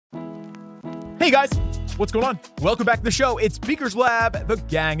Hey guys, what's going on? Welcome back to the show. It's Beaker's Lab. The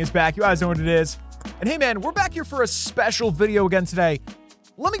gang is back. You guys know what it is. And hey man, we're back here for a special video again today.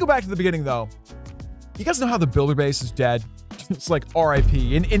 Let me go back to the beginning though. You guys know how the builder base is dead? It's like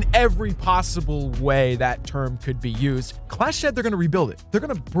R.I.P. in every possible way that term could be used. Clash said they're going to rebuild it. They're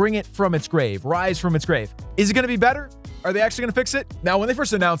going to bring it from its grave, rise from its grave. Is it going to be better? Are they actually going to fix it? Now, when they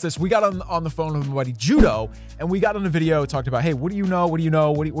first announced this, we got on the phone with my buddy Judo, and we got on a video, talked about, hey, what do you know? What do you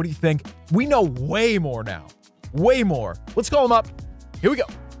know? What do you think? We know way more now. Way more. Let's call him up. Here we go.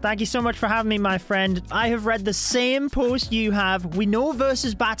 Thank you so much for having me, my friend. I have read the same post you have. We know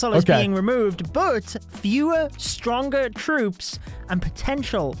versus battle is being removed, but fewer, stronger troops and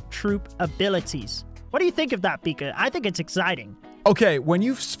potential troop abilities. What do you think of that, Beaker? I think it's exciting. Okay, when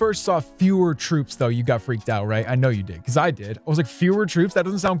you first saw fewer troops, though, you got freaked out, right? I know you did, because I did. I was like, fewer troops? That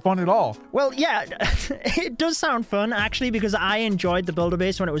doesn't sound fun at all. Well, yeah, it does sound fun, actually, because I enjoyed the builder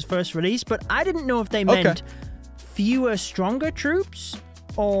base when it was first released, but I didn't know if they meant fewer, stronger troops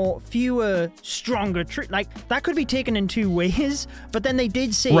or fewer, stronger troops. Like, that could be taken in two ways, but then they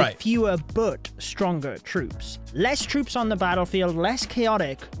did say fewer but stronger troops. Less troops on the battlefield, less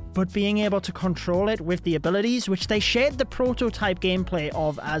chaotic, but being able to control it with the abilities, which they shared the prototype gameplay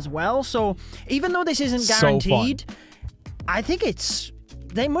of as well. So even though this isn't guaranteed, I think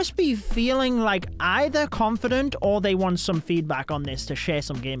they must be feeling like either confident or they want some feedback on this to share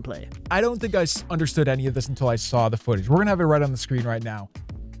some gameplay. I don't think I understood any of this until I saw the footage. We're gonna have it right on the screen right now.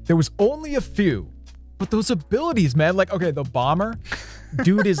 There was only a few, but those abilities, man, like, okay, the bomber,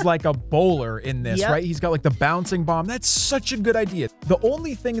 dude is like a bowler in this, right? He's got like the bouncing bomb. That's such a good idea. The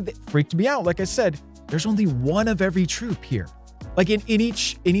only thing that freaked me out, like I said, there's only one of every troop here. Like in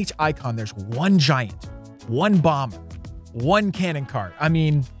each icon, there's one giant, one bomber, one cannon cart. I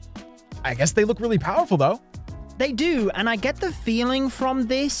mean, I guess they look really powerful though. They do, and I get the feeling from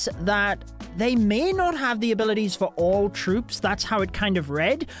this that they may not have the abilities for all troops. That's how it kind of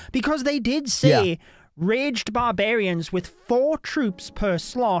read, because they did say Raged Barbarians with 4 troops per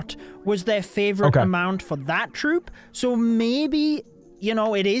slot was their favorite amount for that troop. So maybe, you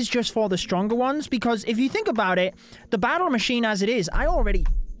know, it is just for the stronger ones, because if you think about it, the battle machine as it is, I already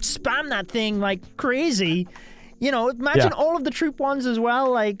spam that thing like crazy. You know, imagine all of the troop ones as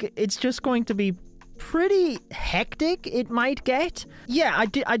well. Like, it's just going to be pretty hectic, it might get. Yeah,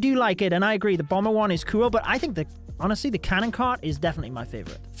 I do like it, and I agree. The bomber one is cool, but I think honestly, the cannon cart is definitely my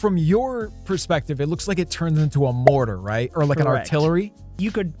favorite. From your perspective, it looks like it turns into a mortar, right? Or like an artillery.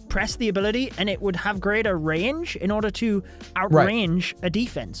 You could press the ability, and it would have greater range in order to outrange a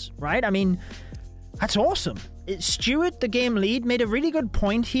defense, right? I mean, that's awesome. Stuart, the game lead, made a really good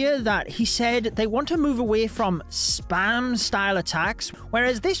point here that he said they want to move away from spam-style attacks,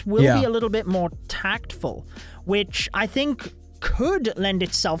 whereas this will be a little bit more tactful, which I think could lend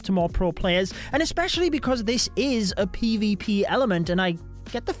itself to more pro players, and especially because this is a PvP element, and I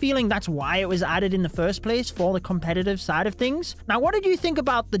get the feeling that's why it was added in the first place, for the competitive side of things. Now, what did you think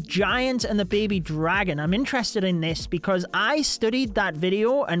about the giant and the baby dragon? I'm interested in this because I studied that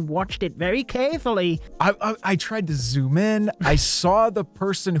video and watched it very carefully. I tried to zoom in. I saw the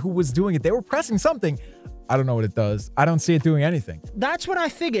person who was doing it. They were pressing something. I don't know what it does. I don't see it doing anything. That's what I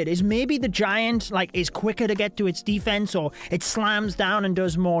figured, is maybe the giant like is quicker to get to its defense, or it slams down and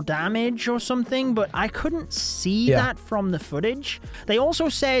does more damage or something, but I couldn't see that from the footage. They also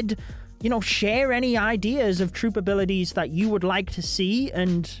said, you know, share any ideas of troop abilities that you would like to see,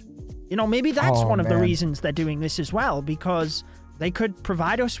 and, you know, maybe that's one of the reasons they're doing this as well, because they could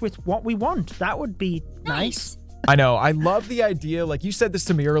provide us with what we want. That would be nice. I know. I love the idea. Like you said this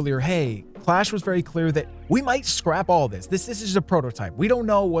to me earlier. Hey, Clash was very clear that we might scrap all this. This is a prototype. We don't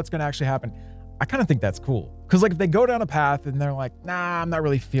know what's going to actually happen. I kind of think that's cool. Because like if they go down a path and they're like, nah, I'm not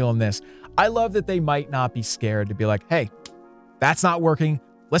really feeling this. I love that they might not be scared to be like, hey, that's not working.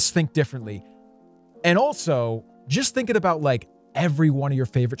 Let's think differently. And also, just thinking about like every one of your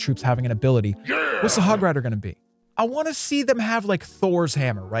favorite troops having an ability. What's the Hog Rider going to be? I want to see them have like Thor's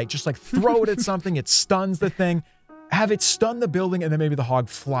hammer, right? Just like throw it at something, it stuns the thing. Have it stun the building, and then maybe the hog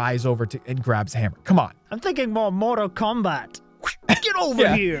flies over and grabs the hammer. Come on. I'm thinking more Mortal Kombat. Get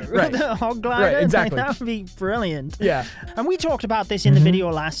over here. Right. The hog glider. Right, exactly. That would be brilliant. Yeah. And we talked about this in the video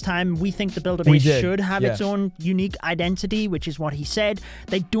last time. We think the builder base should have its own unique identity, which is what he said.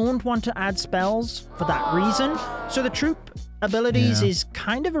 They don't want to add spells for that reason. So the troop abilities is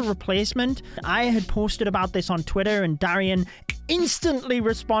kind of a replacement. I had posted about this on Twitter, and Darian instantly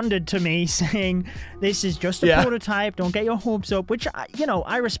responded to me saying, this is just a prototype, don't get your hopes up, which, you know,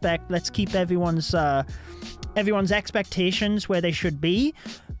 I respect. Let's keep everyone's expectations where they should be.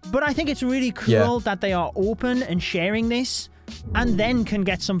 But I think it's really cool that they are open and sharing this and then can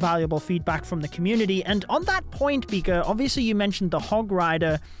get some valuable feedback from the community. And on that point, Beaker, obviously you mentioned the Hog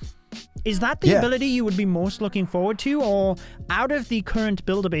Rider. Is that the ability you would be most looking forward to? Or out of the current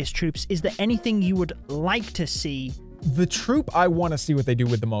builder-based troops, is there anything you would like to see? The troop I want to see what they do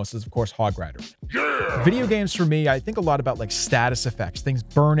with the most is, of course, Hog Rider. Yeah! Video games for me, I think a lot about like status effects, things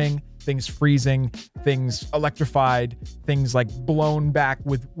burning, things freezing, things electrified, things like blown back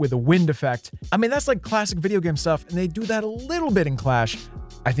with a wind effect. I mean, that's like classic video game stuff, and they do that a little bit in Clash.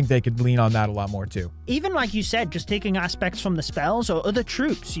 I think they could lean on that a lot more too. Even like you said, just taking aspects from the spells or other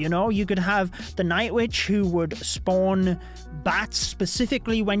troops, you know, you could have the Night Witch who would spawn bats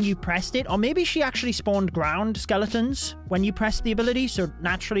specifically when you pressed it, or maybe she actually spawned ground skeletons when you pressed the ability, so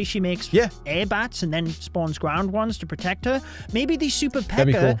naturally she makes air bats and then spawns ground ones to protect her. Maybe the Super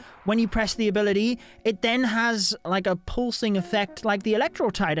P.E.K.K.A, when you press the ability, it then has like a pulsing effect like the Electro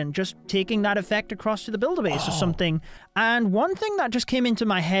Titan, just taking that effect across to the builder base or something. And one thing that just came into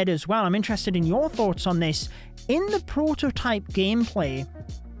my head as well, I'm interested in your thoughts on this. In the prototype gameplay,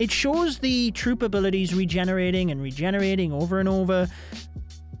 it shows the troop abilities regenerating and regenerating over and over.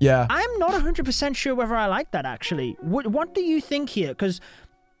 Yeah. I'm not 100% sure whether I like that, actually. What do you think here? Because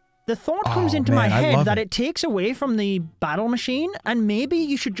the thought comes into my head that it takes away from the battle machine, and maybe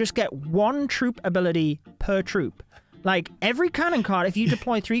you should just get one troop ability per troop. Like, every cannon cart, if you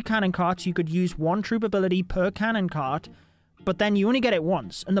deploy 3 cannon carts, you could use 1 troop ability per cannon cart, but then you only get it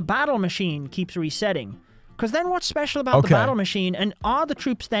once, and the battle machine keeps resetting. Because then what's special about the battle machine? And are the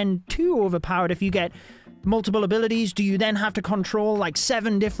troops then too overpowered if you get multiple abilities? Do you then have to control like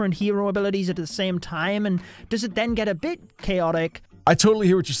 7 different hero abilities at the same time? And does it then get a bit chaotic? I totally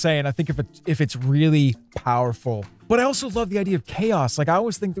hear what you're saying. I think if it's really powerful, but I also love the idea of chaos. Like, I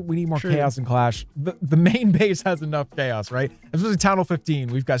always think that we need more chaos in Clash. The main base has enough chaos, right? Especially Town Hall 15.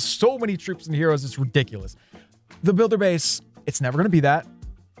 We've got so many troops and heroes, it's ridiculous. The builder base, it's never going to be that.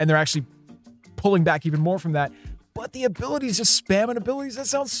 And they're actually pulling back even more from that. But the abilities, just spamming abilities, that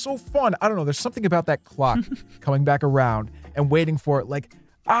sounds so fun. I don't know. There's something about that clock coming back around and waiting for it. Like,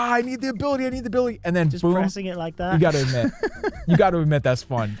 I need the ability, and then just boom, pressing it like that. You got to admit that's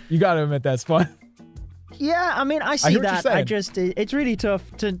fun. Yeah, I mean, I see that. It's really tough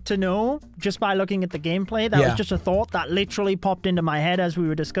to know just by looking at the gameplay. That was just a thought that literally popped into my head as we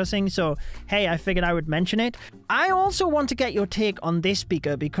were discussing. So, hey, I figured I would mention it. I also want to get your take on this,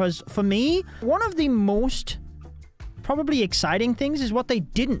 Beaker, because for me, one of the most probably exciting things is what they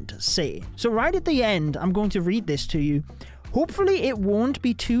didn't say. So right at the end, I'm going to read this to you. Hopefully it won't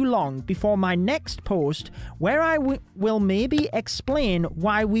be too long before my next post where I will maybe explain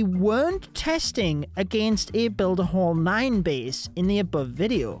why we weren't testing against a Builder Hall 9 base in the above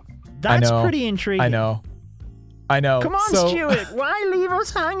video. That's pretty intriguing. I know. Come on, Stuart. Why leave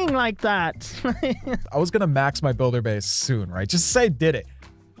us hanging like that? I was going to max my builder base soon, right? Just say I did it.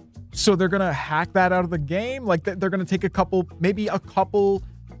 So they're going to hack that out of the game? Like, they're going to take maybe a couple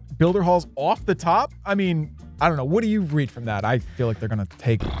builder halls off the top? I mean, I don't know. What do you read from that? I feel like they're going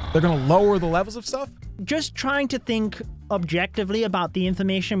to lower the levels of stuff. Just trying to think objectively about the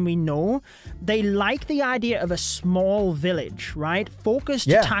information we know. They like the idea of a small village, right? Focused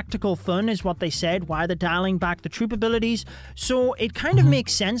tactical fun is what they said, why they're dialing back the troop abilities. So it kind of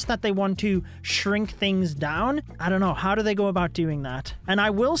makes sense that they want to shrink things down. I don't know. How do they go about doing that? And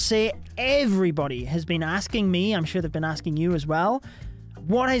I will say everybody has been asking me, I'm sure they've been asking you as well,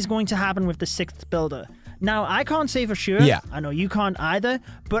 what is going to happen with the 6th builder? Now, I can't say for sure. Yeah. I know you can't either,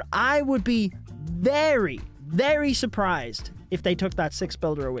 but I would be very, very surprised if they took that 6th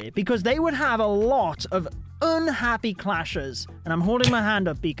builder away, because they would have a lot of unhappy clashes. And I'm holding my hand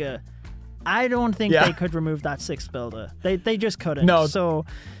up, Beaker. I don't think they could remove that 6th builder. They just couldn't. No. So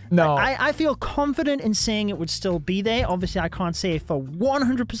I feel confident in saying it would still be there. Obviously, I can't say for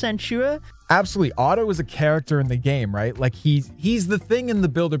 100% sure. Absolutely. Otto is a character in the game, right? Like, he's the thing in the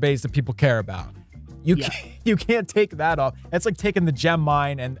builder base that people care about. You can't take that off. It's like taking the gem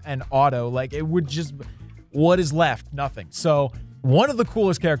mine and Otto. Like, it would just... What is left? Nothing. So, one of the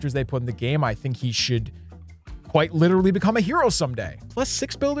coolest characters they put in the game, I think he should quite literally become a hero someday. Plus,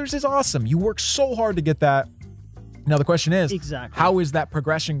 6 builders is awesome. You work so hard to get that. Now, the question is, how is that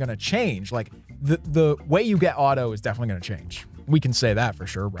progression going to change? Like, the way you get Otto is definitely going to change. We can say that for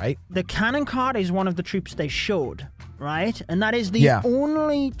sure, right? The cannon cart is one of the troops they showed, right? And that is the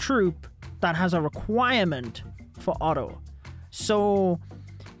only troop that has a requirement for Otto. So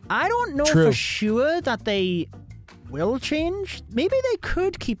I don't know for sure that they will change. Maybe they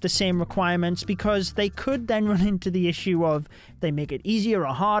could keep the same requirements, because they could then run into the issue of they make it easier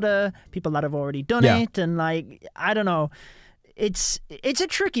or harder, people that have already done it, and like, I don't know. it's a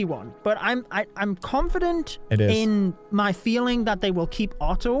tricky one, but I'm confident It is. in my feeling that they will keep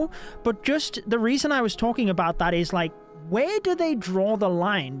Otto. But just the reason I was talking about that is like, where do they draw the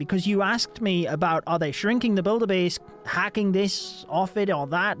line? Because you asked me about, are they shrinking the builder base, hacking this off it or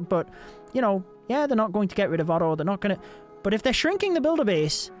that? But, you know, yeah, they're not going to get rid of Otto. They're not going to. But if they're shrinking the builder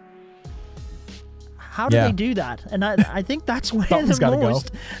base, how do they do that? And I think that's where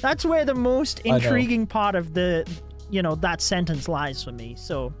that's where the most intriguing part of the, you know, that sentence lies for me.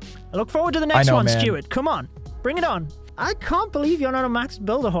 So I look forward to the next one, man. Stuart. Come on, bring it on. I can't believe you're not a maxed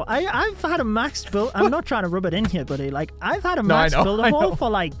builder hole. I've had a maxed build. I'm not trying to rub it in here, buddy. Like, I've had a maxed builder hole for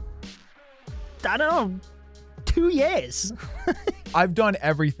like, I don't know, 2 years. I've done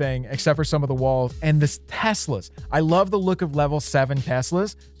everything except for some of the walls and this Teslas. I love the look of level 7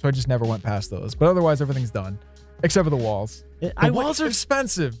 Teslas, so I just never went past those. But otherwise, everything's done except for the walls. The walls are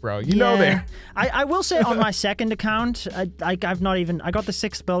expensive, bro. You know they. I will say on my second account, I got the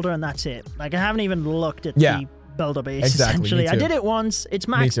 6th builder and that's it. Like, I haven't even looked at the builder base, essentially. I did it once, it's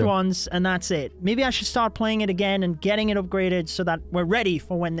maxed once, and that's it. Maybe I should start playing it again and getting it upgraded so that we're ready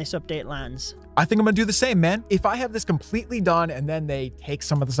for when this update lands. I think I'm gonna do the same, man. If I have this completely done and then they take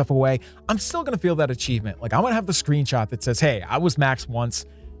some of the stuff away, I'm still gonna feel that achievement. Like, I wanna have the screenshot that says, hey, I was maxed once.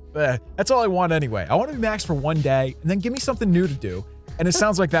 That's all I want anyway. I want to be maxed for one day and then give me something new to do. And it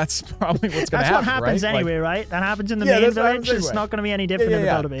sounds like that's probably what's going to happen. That's what happens anyway, right? That happens in the main village. It's not going to be any different in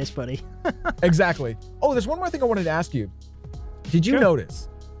the builder base, buddy. Exactly. Oh, there's one more thing I wanted to ask you. Did you notice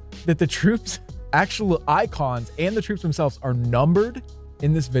that the troops' actual icons and the troops themselves are numbered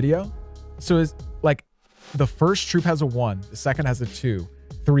in this video? So it's like the first troop has a 1, the second has a 2,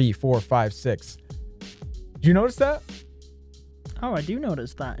 3, 4, 5, 6. Do you notice that? Oh, I do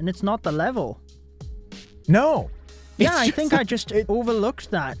notice that. And it's not the level. No. Yeah, I think I just overlooked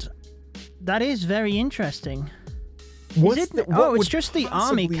that. That is very interesting. It's just the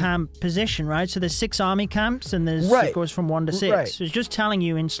army camp position, right? So there's 6 army camps, and it goes from 1 to 6. Right. So it's just telling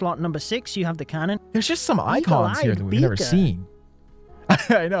you in slot number 6, you have the cannon. There's just some icons here that we've never seen.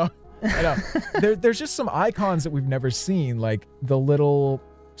 I know. There's just some icons that we've never seen, like the little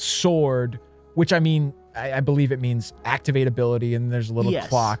sword, which I mean, I believe it means activate ability, and there's a little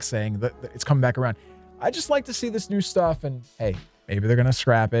clock saying that it's coming back around. I just like to see this new stuff, and hey, maybe they're gonna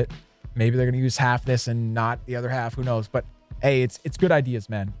scrap it. Maybe they're gonna use half this and not the other half. Who knows? But hey, it's good ideas,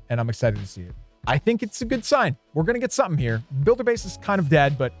 man, and I'm excited to see it. I think it's a good sign. We're gonna get something here. Builder base is kind of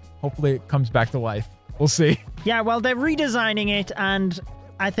dead, but hopefully it comes back to life. We'll see. Yeah, well, they're redesigning it, and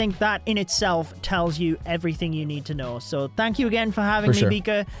I think that in itself tells you everything you need to know. So thank you again for having me,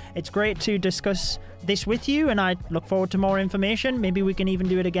 Beaker. It's great to discuss this with you, and I look forward to more information. Maybe we can even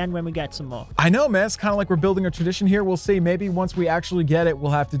do it again when we get some more. I know, man. It's kind of like we're building a tradition here. We'll see. Maybe once we actually get it, we'll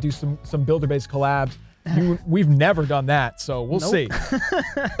have to do some builder-based collabs. We've never done that, so we'll see.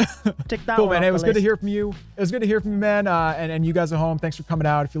 Tick that cool, man. Hey, it was good to hear from you. It was good to hear from you, man. And you guys at home, thanks for coming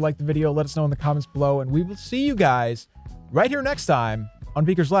out. If you liked the video, let us know in the comments below, and we will see you guys right here next time on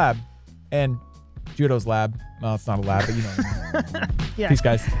Beaker's Lab and Judo's Lab. Well, it's not a lab, but you know. Yeah. Peace,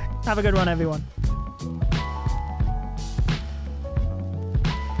 guys. Have a good one, everyone.